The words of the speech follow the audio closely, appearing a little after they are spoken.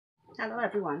Hello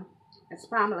everyone, it's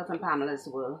Pamela from Pamela's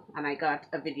World, and I got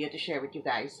a video to share with you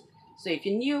guys. So if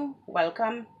you're new,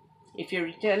 welcome. If you're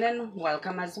returning,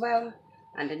 welcome as well.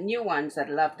 And the new ones, I'd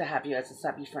love to have you as a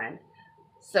subby friend.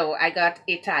 So I got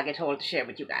a Target haul to share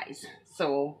with you guys.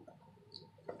 So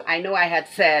I know I had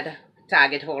said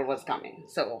Target haul was coming,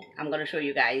 so I'm going to show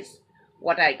you guys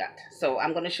what I got. So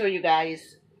I'm going to show you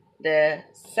guys the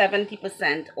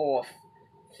 70% off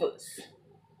first.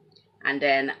 And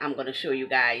then I'm going to show you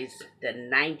guys the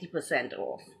 90%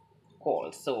 off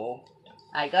haul. So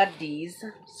I got these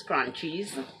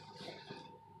scrunchies,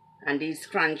 and these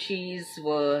scrunchies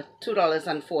were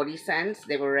 $2.40.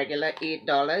 They were regular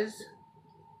 $8.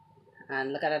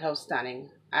 And look at that, how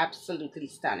stunning. Absolutely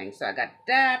stunning. So I got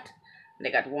that.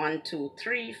 They got 1, 2,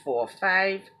 3, 4,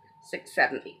 5, 6,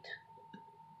 7, 8.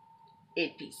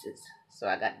 8 pieces. So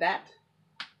I got that.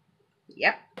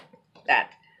 Yep,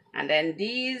 that. And then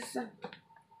these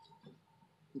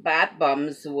bath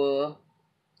bombs were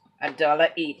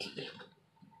 $1.80.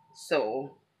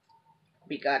 So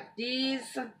we got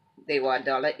these. They were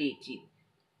 $1.80.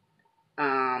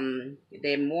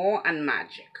 They're more than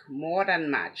magic,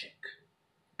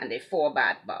 and they're 4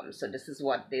 bath bombs. So this is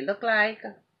what they look like.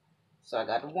 So I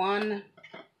got 1.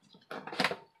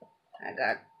 I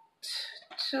got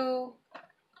 2.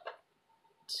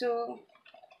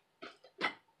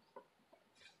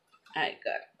 I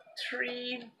got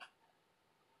 3,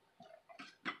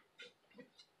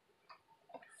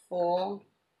 4,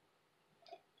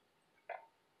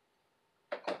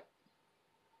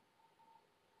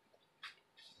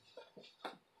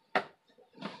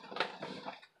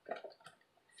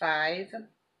 5,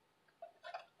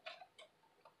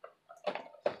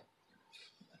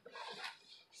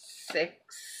 6,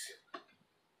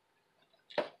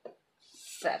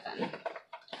 7.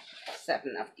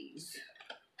 7 of these.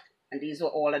 And these were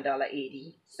all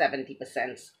 $1.80,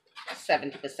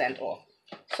 70% off.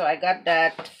 So I got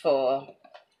that for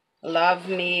love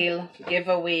mail,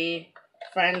 giveaway,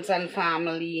 friends and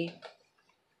family,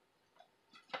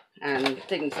 and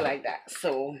things like that.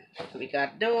 So we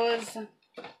got those.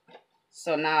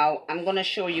 So now I'm gonna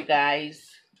show you guys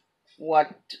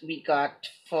what we got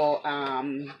for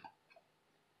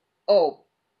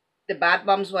the bath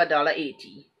bombs were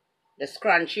 $1.80. The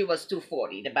scrunchie was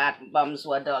 $2.40. The bath bombs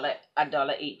were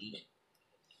 $1.80.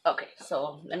 Okay,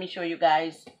 so let me show you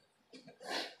guys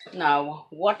now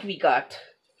what we got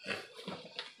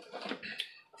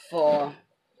for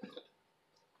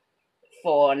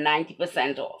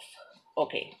 90% off.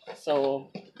 Okay, so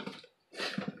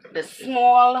the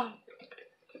small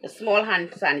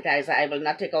hand sanitizer, I will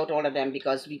not take out all of them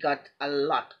because we got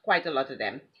quite a lot of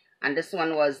them. And this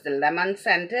one was the lemon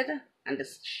scented, and the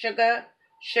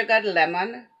sugared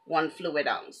lemon, 1 fluid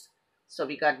ounce. So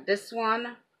we got this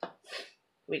one.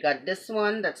 We got this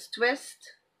one, that's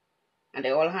Twist, and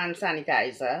they're all hand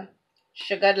sanitizer,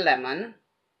 sugared lemon,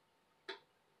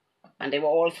 and they were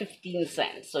all 15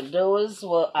 cents. So those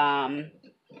were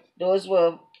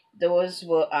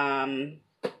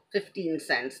 15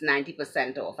 cents,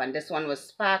 90% off. And this one was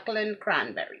sparkling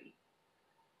cranberry.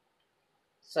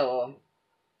 So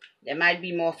there might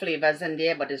be more flavors in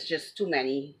there, but it's just too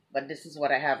many. But this is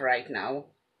what I have right now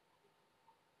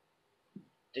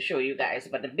to show you guys.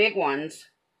 But the big ones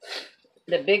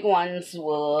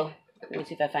were, let me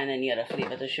see if I find any other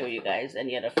flavor to show you guys,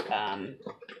 any other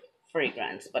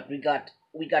fragrance. But we got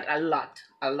a lot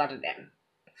of them.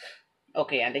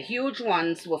 Okay, and the huge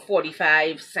ones were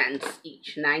 45 cents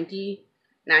each,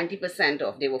 90%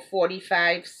 off. They were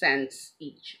 45 cents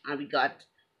each, and we got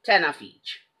 10 of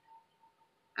each.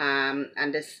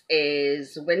 And this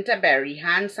is Winterberry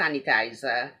hand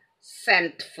sanitizer.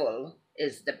 Scentful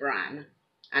is the brand,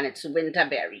 and it's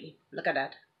Winterberry. Look at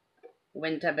that,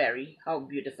 Winterberry. How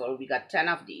beautiful! We got 10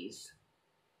 of these.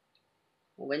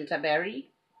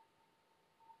 Winterberry.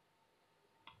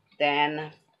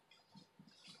 Then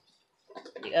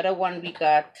the other one we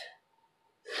got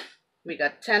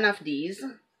 10 of these,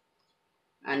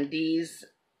 and these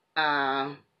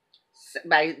are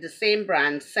by the same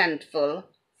brand, Scentful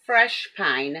Fresh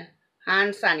Pine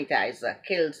hand sanitizer.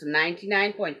 Kills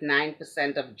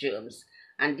 99.9% of germs,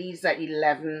 and these are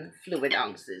 11 fluid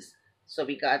ounces. So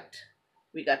we got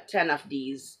 10 of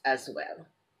these as well.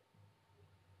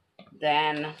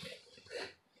 Then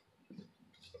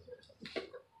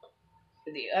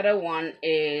the other one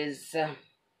is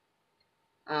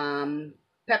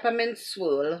Peppermint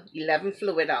Swirl, 11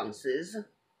 fluid ounces.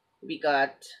 We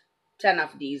got 10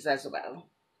 of these as well.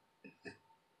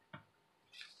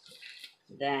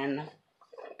 Then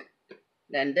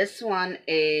this one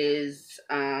is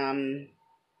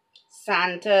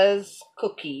Santa's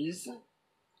Cookies,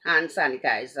 hand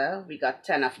sanitizer. We got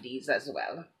 10 of these as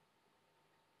well.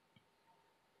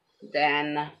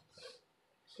 Then I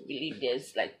believe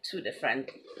there's like two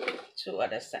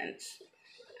other scents.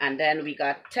 And then we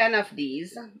got 10 of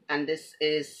these, and this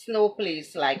is Snow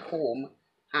Place Like Home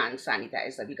hand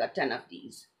sanitizer. We got 10 of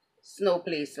these. Snow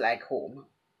Place Like Home.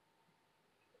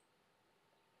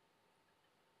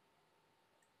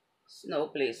 Snow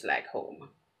Place Like Home.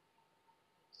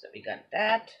 So we got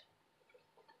that.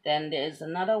 Then there's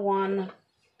another one,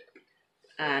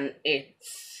 and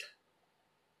it's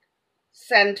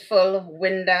Scentful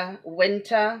Winter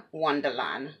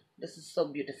Wonderland. This is so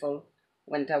beautiful.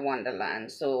 Winter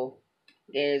Wonderland. So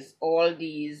there's all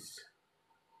these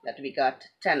that we got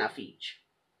 10 of each.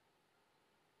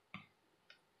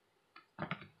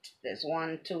 There's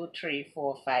 1, 2, 3,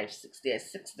 4, 5, 6.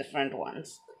 There's 6 different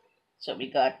ones. So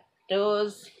we got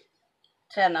those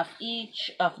 10 of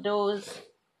each of those.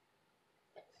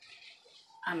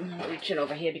 I'm reaching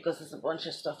over here because there's a bunch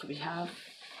of stuff we have.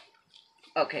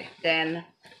 Okay, then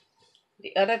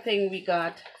the other thing we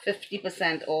got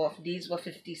 50% off. These were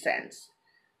 50 cents.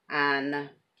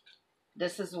 And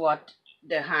this is what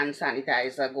the hand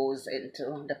sanitizer goes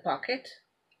into. The pocket,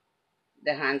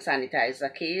 the hand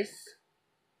sanitizer case.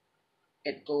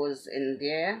 It goes in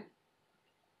there.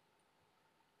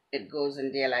 It goes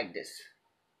in there like this.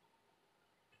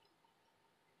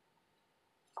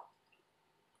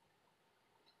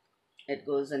 It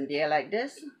goes in there like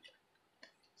this.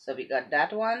 So we got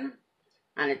that one.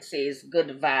 And it says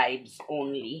good vibes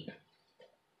only.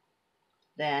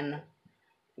 Then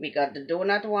we got the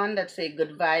donut one that say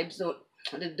good vibes.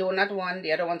 The donut one,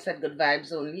 the other one said good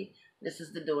vibes only. This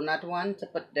is the donut one to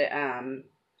put the hand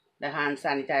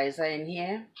sanitizer in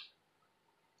here.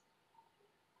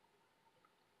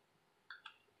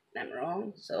 I'm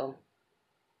wrong. So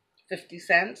 50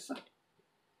 cents.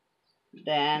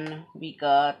 Then we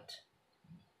got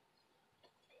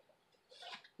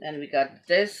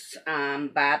this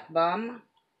bath bomb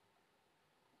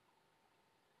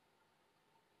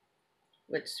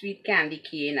with sweet candy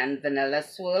cane and vanilla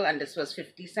swirl, and this was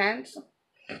 50 cents.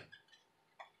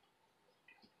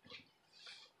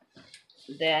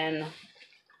 Then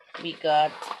we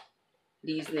got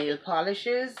these nail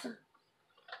polishes,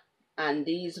 and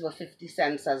these were 50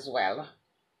 cents as well.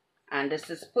 And this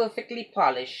is perfectly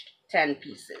polished 10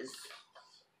 pieces.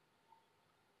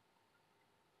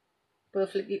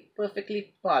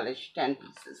 Perfectly polished 10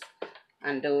 pieces.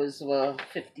 And those were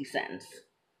 50 cents.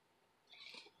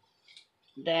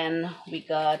 Then we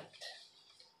got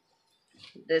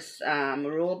this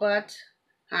robot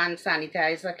hand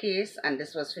sanitizer case, and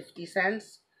this was 50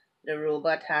 cents. The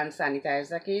robot hand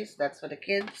sanitizer case, that's for the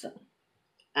kids.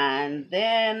 And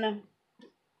then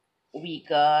we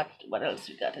got, what else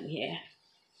we got in here?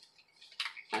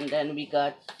 And then we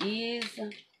got these,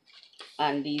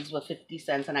 and these were 50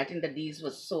 cents. And I think that these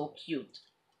were so cute.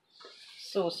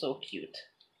 So cute.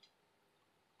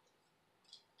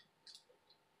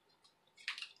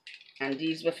 And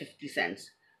these were 50 cents.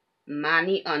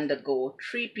 Mani on the Go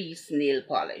 3-piece nail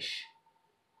polish.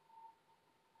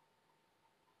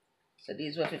 So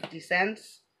these were 50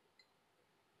 cents.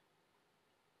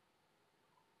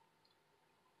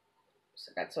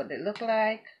 So that's what they look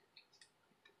like.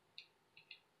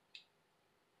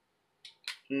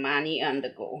 Mani on the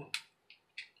Go.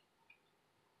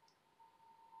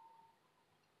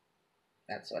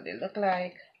 That's what they look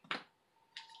like.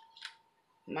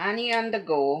 Mani on the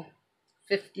Go,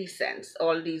 50 cents.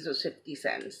 All these was 50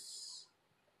 cents.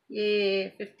 Yay,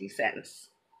 50 cents.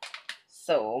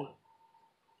 So,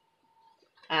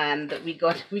 and we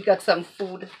got some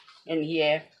food in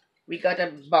here. We got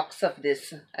a box of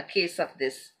this, a case of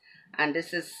this, and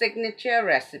this is signature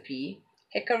recipe,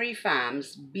 Hickory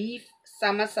Farms beef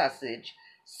summer sausage,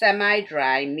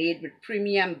 semi-dry, made with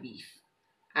premium beef.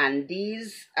 And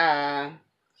these were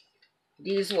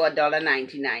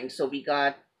 $1.99. So we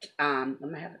got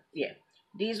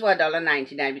these were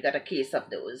 $1.99. We got a case of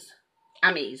those.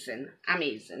 Amazing.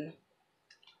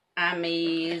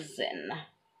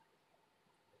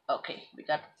 Okay,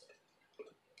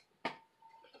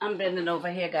 I'm bending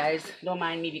over here, guys. Don't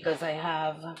mind me because I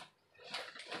have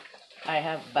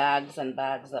bags and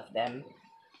bags of them,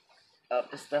 of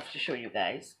the stuff to show you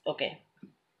guys. Okay,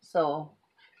 so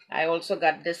I also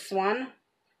got this one,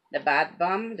 the bath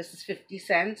bomb. This is 50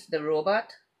 cents. The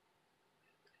robot,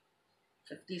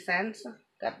 50 cents.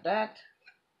 Got that.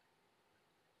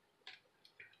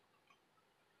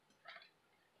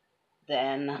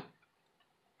 Then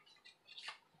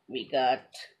we got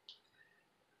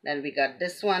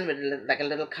this one with like a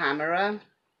little camera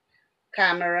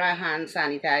hand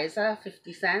sanitizer,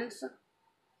 50 cents.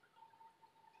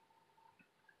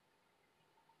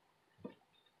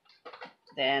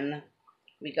 Then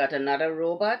we got another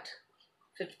robot,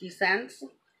 50 cents.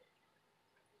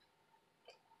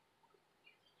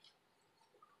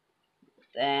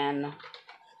 Then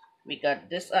we got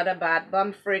this other Bath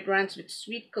Bomb fragrance with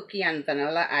sweet cookie and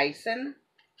vanilla icing,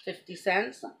 50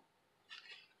 cents.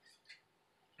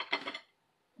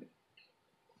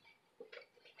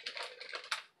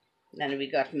 Then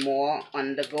we got more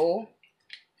on the go,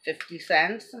 50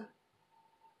 cents.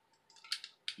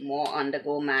 More on the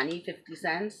go Mani, 50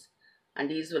 cents. And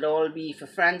these would all be for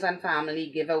friends and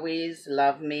family, giveaways,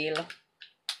 love mail,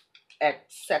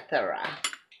 etc.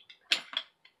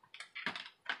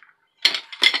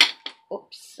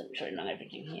 Oops, I'm showing on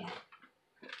everything here.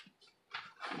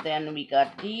 Then we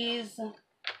got these.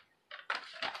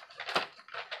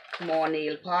 More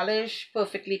nail polish,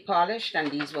 perfectly polished,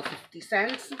 and these were 50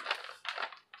 cents.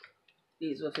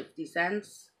 These were 50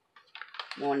 cents.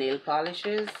 More nail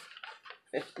polishes,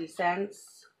 50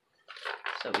 cents.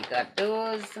 So we got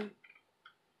those.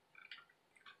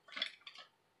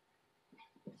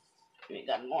 We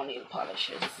got more nail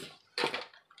polishes.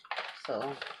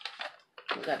 So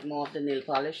we got more of the nail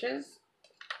polishes.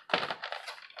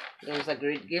 Those are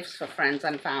great gifts for friends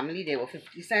and family. They were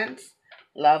 50 cents.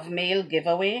 Love mail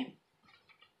giveaway.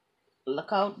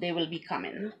 Look out, they will be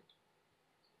coming.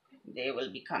 They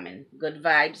will be coming. Good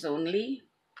vibes only.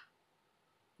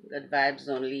 Good vibes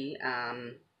only.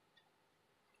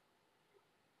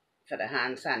 For the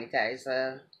hand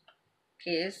sanitizer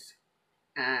case.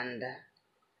 And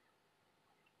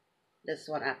this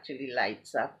one actually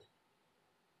lights up.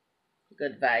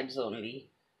 Good vibes only.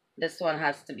 This one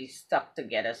has to be stuck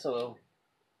together so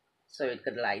it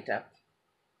could light up.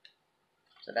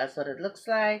 So that's what it looks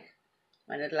like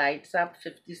when it lights up.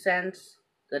 50 cents.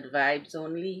 Good vibes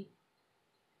only.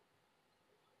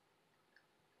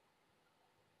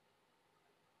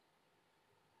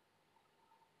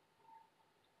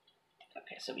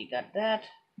 Okay, so we got that.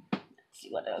 Let's see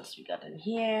what else we got in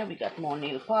here. We got more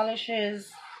nail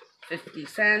polishes. 50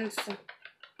 cents.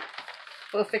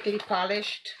 Perfectly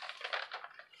polished.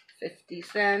 50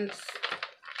 cents.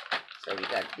 So we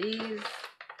got these.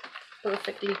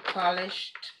 Perfectly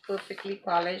polished.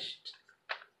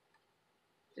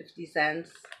 50 cents.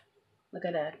 Look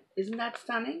at that. Isn't that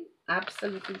stunning?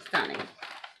 Absolutely stunning.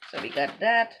 So we got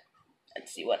that.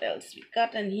 Let's see what else we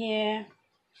got in here.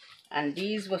 And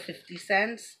these were 50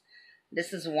 cents.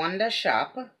 This is Wonder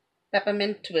Shop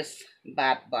Peppermint Twist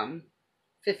Bath Bomb.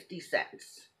 50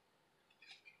 cents.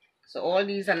 So all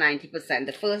these are 90%.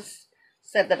 The first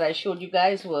set that I showed you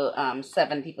guys were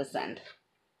 70%.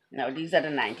 Now these are the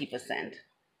 90%.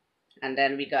 And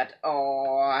then we got,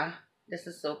 oh, this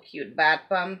is so cute. Bath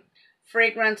Bomb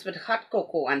fragrance with hot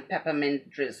cocoa and peppermint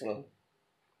drizzle.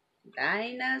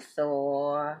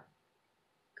 Dinosaur.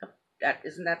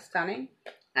 Isn't that stunning?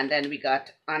 And then we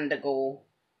got On The Go,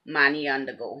 Mani On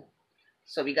The Go.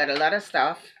 So we got a lot of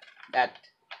stuff that's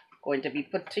going to be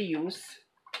put to use.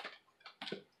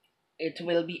 It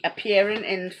will be appearing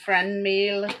in friend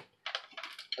mail,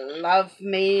 love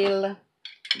mail,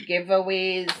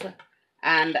 giveaways.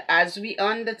 And as we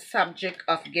on the subject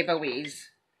of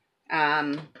giveaways,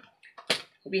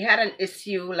 we had an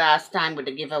issue last time with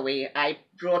the giveaway. I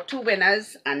drew 2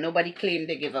 winners and nobody claimed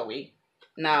the giveaway.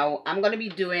 Now I'm going to be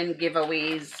doing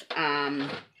giveaways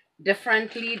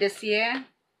differently this year.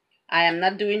 I am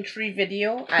not doing 3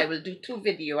 video. I will do 2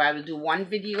 video. I will do 1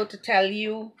 video to tell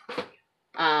you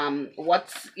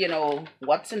what's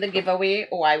in the giveaway,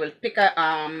 or I will pick a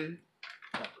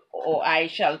or I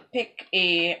shall pick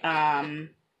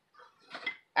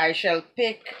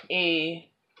a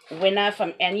winner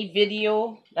from any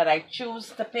video that I choose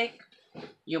to pick.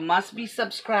 You must be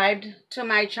subscribed to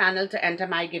my channel to enter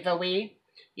my giveaway.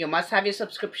 You must have your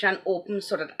subscription open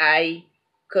so that I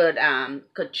could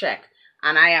check.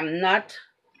 And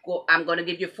I'm going to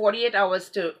give you 48 hours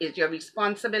to, is your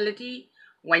responsibility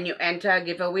when you enter a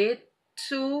giveaway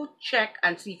to check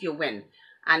and see if you win.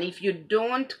 And if you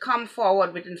don't come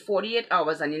forward within 48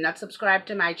 hours and you're not subscribed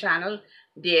to my channel,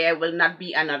 there will not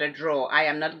be another draw. I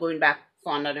am not going back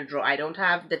for another draw. I don't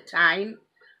have the time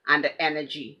and the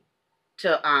energy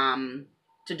to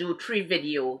do 3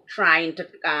 video trying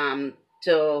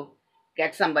to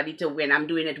get somebody to win. I'm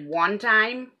doing it one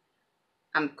time.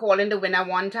 I'm calling the winner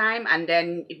one time, and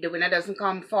then if the winner doesn't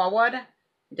come forward,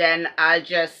 then I'll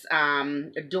just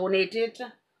donate it,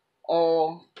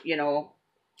 or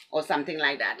or something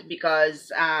like that,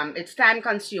 because it's time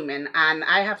consuming, and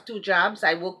I have 2 jobs.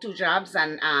 I work 2 jobs,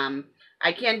 and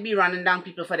I can't be running down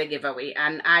people for the giveaway,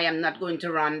 and I am not going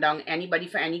to run down anybody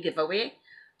for any giveaway.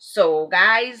 So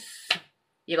guys,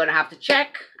 you're gonna have to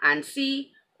check and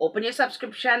see open your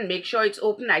subscription, make sure it's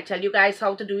open. I tell you guys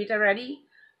how to do it already.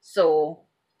 So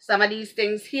some of these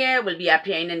things here will be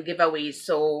appearing in giveaways.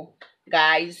 So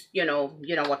guys, you know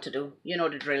what to do. You know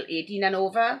the drill. 18 and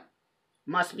over,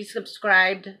 must be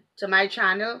subscribed to my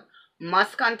channel,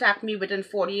 must contact me within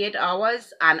 48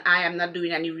 hours, and I am not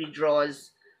doing any redraws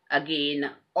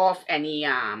again of any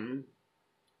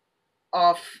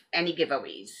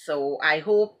giveaways. So I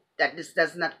hope that this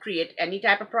does not create any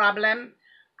type of problem,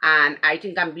 and I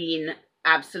think I'm being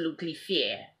absolutely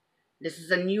fair. This is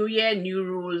a new year, new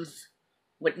rules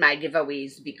with my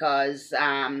giveaways, because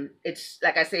it's,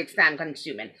 like I say, it's time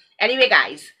consuming. Anyway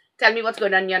guys, tell me what's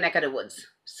going on in your neck of the woods.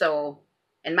 So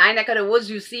in my neck of the woods,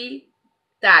 you see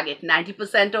Target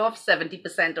 90% off,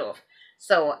 70% off.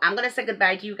 So I'm gonna say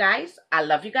goodbye to you guys. I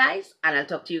love you guys, and I'll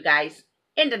talk to you guys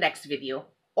in the next video.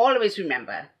 Always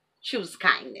remember, choose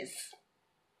kindness.